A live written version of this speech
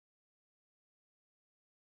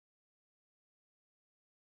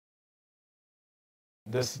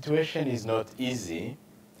The situation is not easy.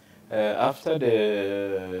 After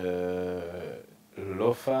the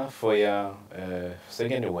Lofa Foya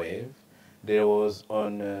second wave, there was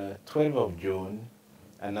on 12th of June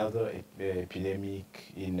another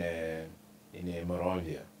epidemic in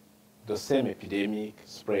Monrovia. The same epidemic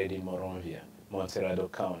spread in Monrovia,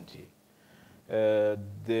 Montserrado County.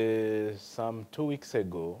 Some 2 weeks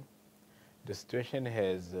ago, the situation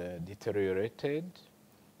has deteriorated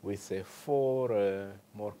with 4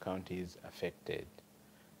 more counties affected.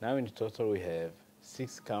 Now in total we have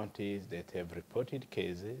 6 counties that have reported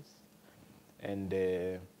cases, and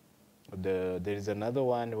there is another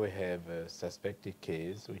one we have a suspected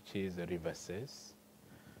case, which is Rivers.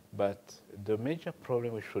 But the major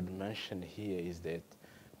problem we should mention here is that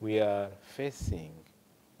we are facing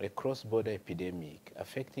a cross-border epidemic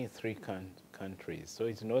affecting 3 countries. So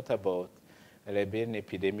it's not about a Liberian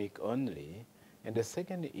epidemic only. And the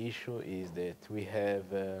second issue is that we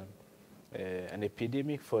have an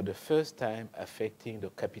epidemic for the first time affecting the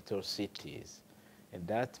capital cities. And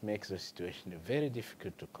that makes the situation very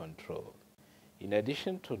difficult to control. In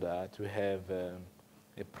addition to that, we have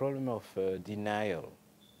a problem of denial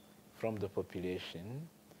from the population,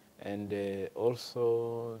 and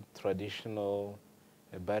also traditional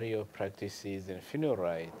burial practices and funeral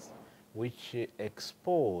rites, which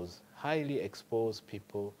highly expose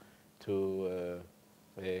people to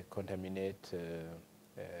contaminate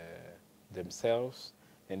themselves,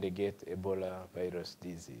 and they get Ebola virus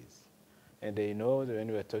disease. And they know that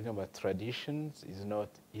when we are talking about traditions, it's not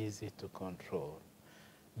easy to control.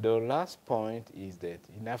 The last point is that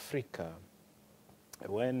in Africa,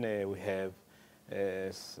 when we have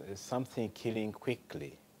something killing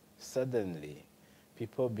quickly, suddenly,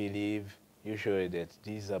 people believe usually that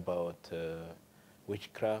this is about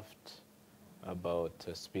witchcraft, about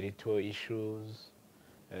spiritual issues.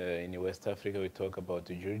 In West Africa, we talk about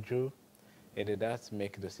juju, and that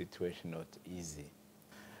makes the situation not easy.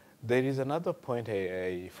 There is another point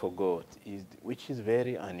I forgot, which is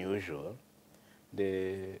very unusual.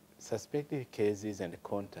 The suspected cases and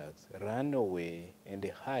contacts run away and they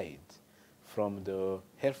hide from the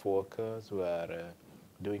health workers who are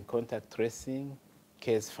doing contact tracing,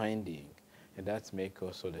 case finding, and that makes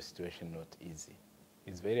also the situation not easy.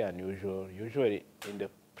 It's very unusual. Usually in the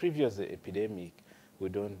previous epidemic, we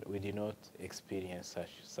did not experience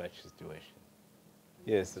such situation.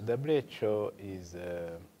 Yes, the WHO is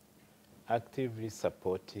actively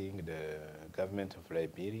supporting the government of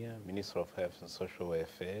Liberia, Ministry of Health and Social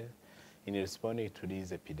Welfare, in responding to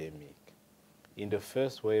this epidemic. In the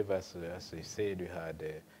first wave, as we said, we had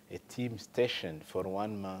a team stationed for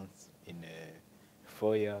 1 month in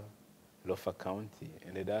Foya, Lofa County,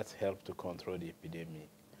 and that helped to control the epidemic.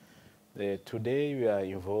 Today, we are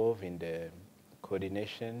involved in the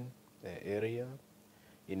coordination area,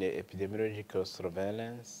 in the epidemiological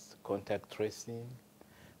surveillance, contact tracing.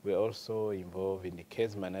 We're also involved in the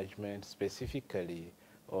case management, specifically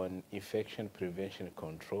on infection prevention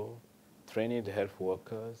control, training the health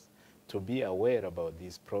workers to be aware about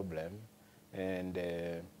this problem. And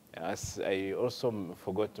as I also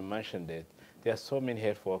forgot to mention that there are so many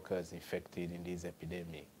health workers infected in this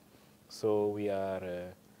epidemic. So we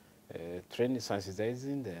are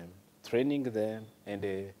sensitizing them, training them,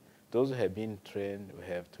 and those who have been trained, we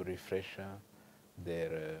have to refresh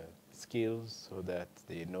their skills so that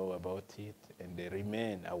they know about it and they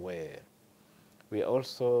remain aware. We are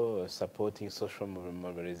also supporting social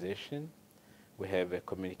mobilization. We have a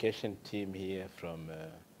communication team here from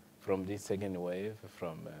this second wave,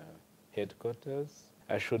 from headquarters.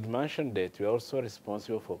 I should mention that we are also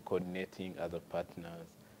responsible for coordinating other partners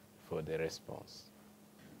for the response.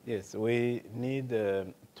 Yes, we need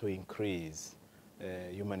to increase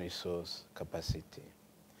human resource capacity,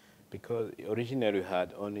 because originally we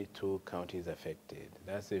had only 2 counties affected.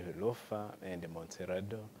 That's Lofa and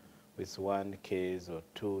Montserrado, with 1 case or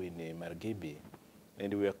 2 in Margibi,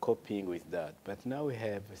 and we are coping with that. But now we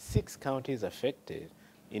have 6 counties affected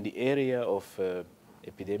in the area of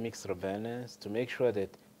epidemic surveillance to make sure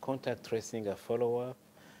that contact tracing and follow-up,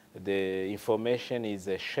 the information is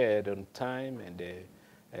shared on time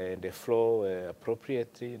and the flow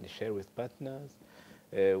appropriately and shared with partners.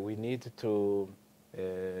 We need to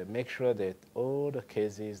make sure that all the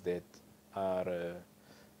cases that are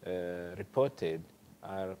reported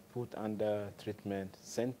are put under treatment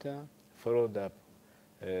center, followed up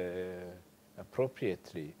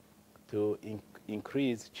appropriately to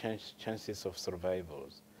increase chances of survival.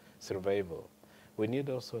 We need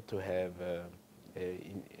also to have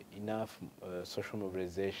enough social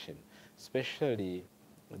mobilization, especially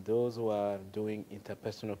those who are doing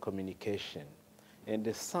interpersonal communication.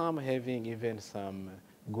 and some having even some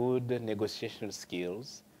good negotiation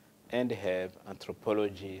skills, and have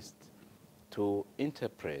anthropologists to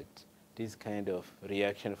interpret this kind of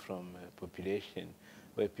reaction from population,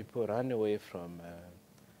 where people run away from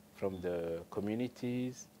the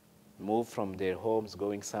communities, move from their homes,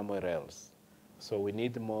 going somewhere else. So we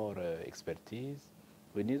need more expertise.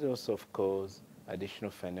 We need also, of course,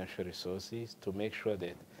 additional financial resources to make sure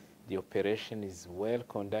that the operation is well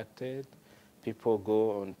conducted, people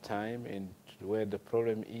go on time, and where the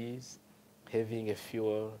problem is, having a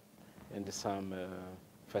fuel and some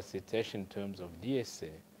facilitation in terms of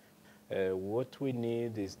DSA. What we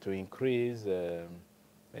need is to increase the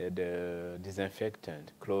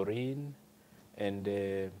disinfectant, chlorine,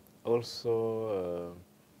 and also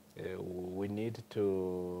we need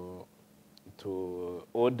to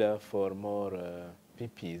order for more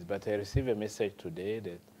PPEs. But I received a message today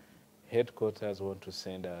that headquarters want to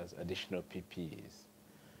send us additional PPEs.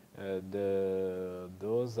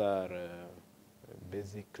 Those are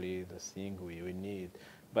basically the thing we need.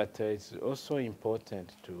 But it's also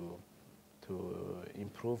important to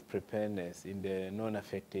improve preparedness in the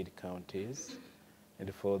non-affected counties.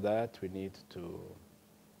 And for that, we need to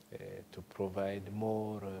provide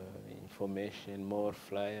more information, more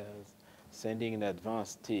flyers, sending an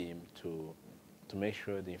advanced team to make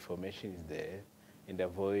sure the information is there and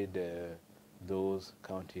avoid those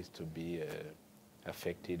counties to be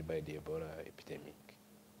affected by the Ebola epidemic.